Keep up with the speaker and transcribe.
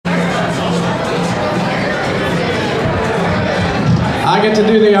I get to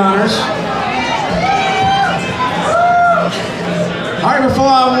do the honors. All right, before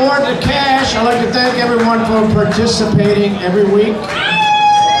I award the cash, I'd like to thank everyone for participating every week.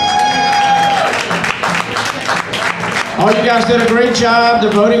 Oh, you guys did a great job. The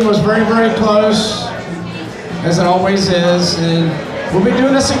voting was very, very close, as it always is. And we'll be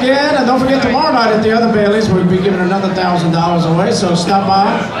doing this again. And don't forget, tomorrow night at the other Baileys, we'll be giving another $1,000 away, so stop by.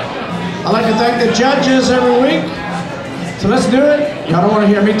 I'd like to thank the judges every week. So let's do it. Y'all don't want to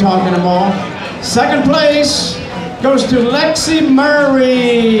hear me talking them all. Second place goes to Lexi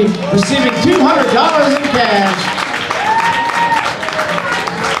Murray, receiving $200 in cash.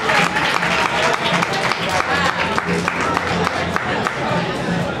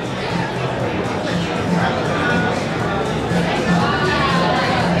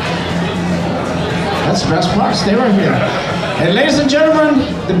 That's the best part. Stay right here. And ladies and gentlemen,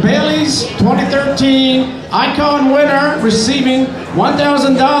 the Baileys 2013 Icon winner, receiving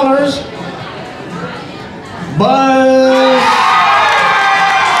 $1,000. Buzz.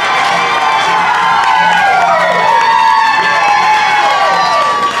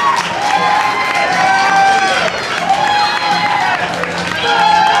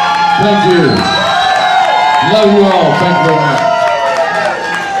 Thank you. Love you all. Thank you very much.